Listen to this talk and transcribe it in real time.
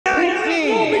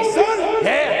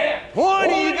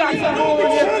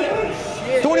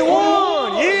21.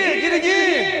 21. Yeah, get it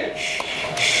again.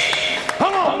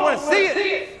 Come on, I want to see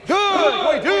it. Good.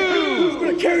 22. Who's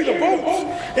going to carry the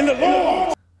boats in the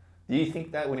lawn? Do you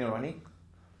think that when you're running?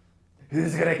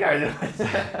 Who's going to carry the boats?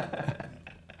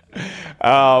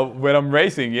 When I'm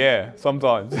racing, yeah,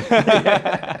 sometimes. You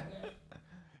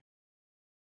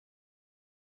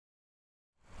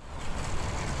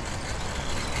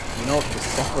know, the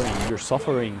suffering, you're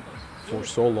suffering for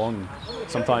so long.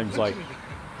 Sometimes, like,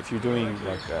 if you're doing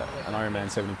like an Ironman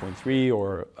 70.3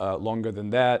 or longer than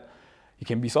that, you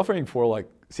can be suffering for like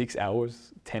 6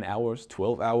 hours, 10 hours,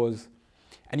 12 hours,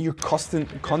 and you're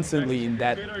constantly in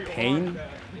that pain,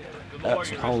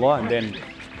 subhanAllah, and then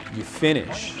you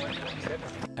finish,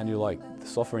 and you're like, the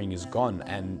suffering is gone,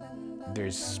 and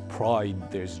there's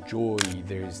pride, there's joy,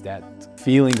 there's that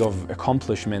feeling of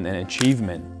accomplishment and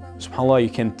achievement. SubhanAllah, you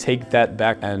can take that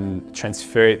back and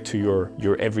transfer it to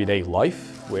your everyday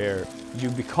life, where you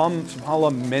become,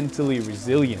 SubhanAllah, mentally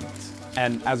resilient.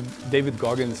 And as David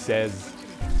Goggins says,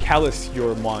 callous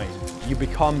your mind. You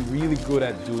become really good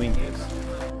at doing this.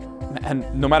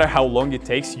 And no matter how long it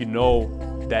takes, you know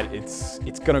that it's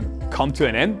gonna come to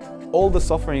an end. All the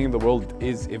suffering in the world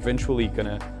is eventually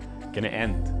gonna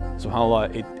end.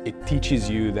 SubhanAllah, it teaches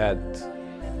you that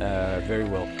very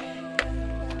well.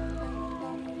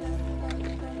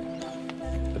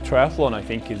 Triathlon, I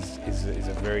think, is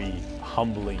a very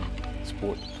humbling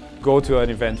sport. Go to an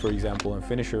event, for example, and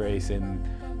finish a race in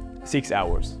 6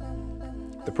 hours.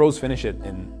 The pros finish it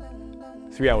in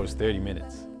 3 hours, 30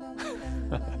 minutes.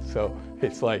 So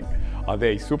it's like, are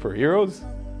they superheroes?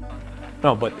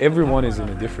 No, but everyone is in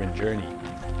a different journey.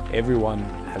 Everyone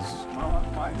has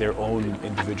their own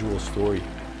individual story.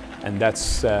 And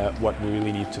that's what we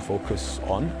really need to focus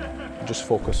on. Just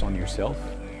focus on yourself,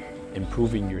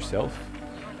 improving yourself.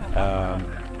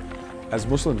 As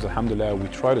Muslims, alhamdulillah, we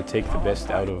try to take the best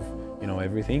out of, you know,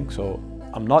 everything. So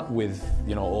I'm not with,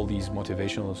 you know, all these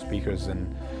motivational speakers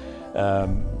and,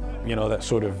 you know, that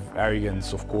sort of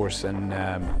arrogance, of course, and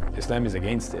Islam is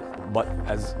against it. But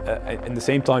in the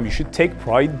same time, you should take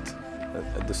pride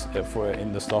in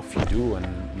the stuff you do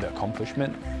and the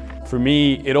accomplishment. For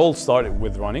me, it all started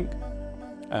with running.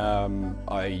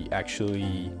 I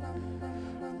actually,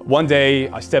 one day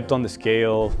I stepped on the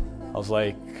scale. I was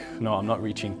like, no, I'm not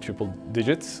reaching triple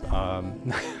digits.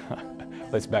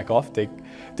 Let's back off,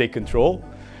 take control.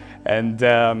 And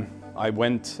I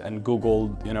went and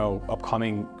Googled, you know,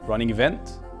 upcoming running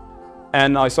event.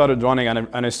 And I started running,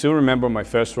 and I still remember my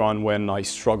first run when I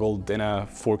struggled in a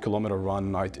 4-kilometer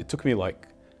run. It took me like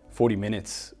 40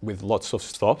 minutes with lots of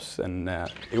stops, and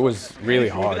it was really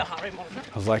hard. I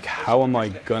was like, how am I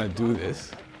gonna do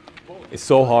this? It's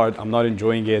so hard, I'm not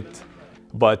enjoying it.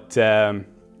 But,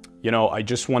 you know, I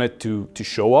just wanted to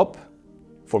show up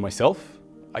for myself.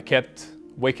 I kept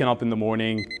waking up in the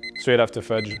morning, straight after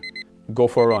Fajr, go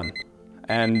for a run.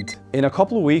 And in a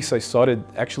couple of weeks, I started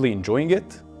actually enjoying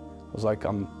it. I was like,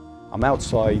 I'm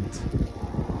outside,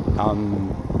 I'm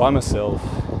by myself,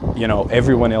 you know,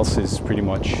 everyone else is pretty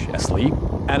much asleep.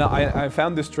 And I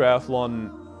found this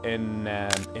triathlon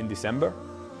in December.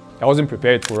 I wasn't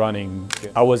prepared for running.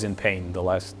 I was in pain the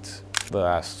last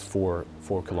 4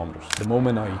 kilometers. The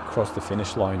moment I crossed the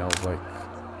finish line, I was like,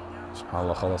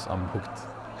 SubhanAllah, khalas, I'm hooked.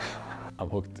 I'm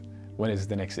hooked. When is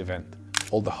the next event?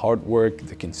 All the hard work,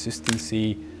 the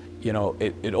consistency, you know,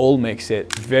 it all makes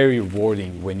it very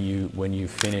rewarding when you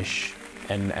finish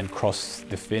and cross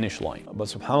the finish line. But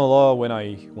SubhanAllah, when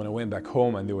I went back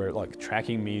home and they were like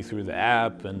tracking me through the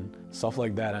app and stuff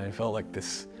like that, and I felt like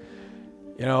this,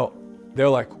 you know, they're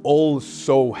like all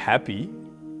so happy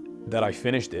that I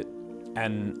finished it.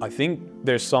 And I think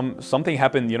there's something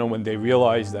happened, you know, when they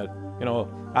realized that, you know,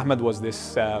 Ahmed was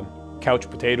this couch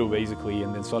potato basically,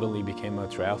 and then suddenly became a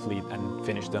triathlete and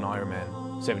finished an Ironman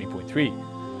 70.3.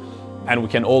 And we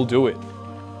can all do it.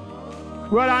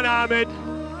 Well done, Ahmed.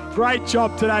 Great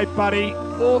job today, buddy.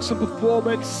 Awesome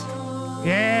performance.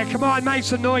 Yeah, come on, make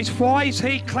some noise. Why is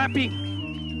he clapping?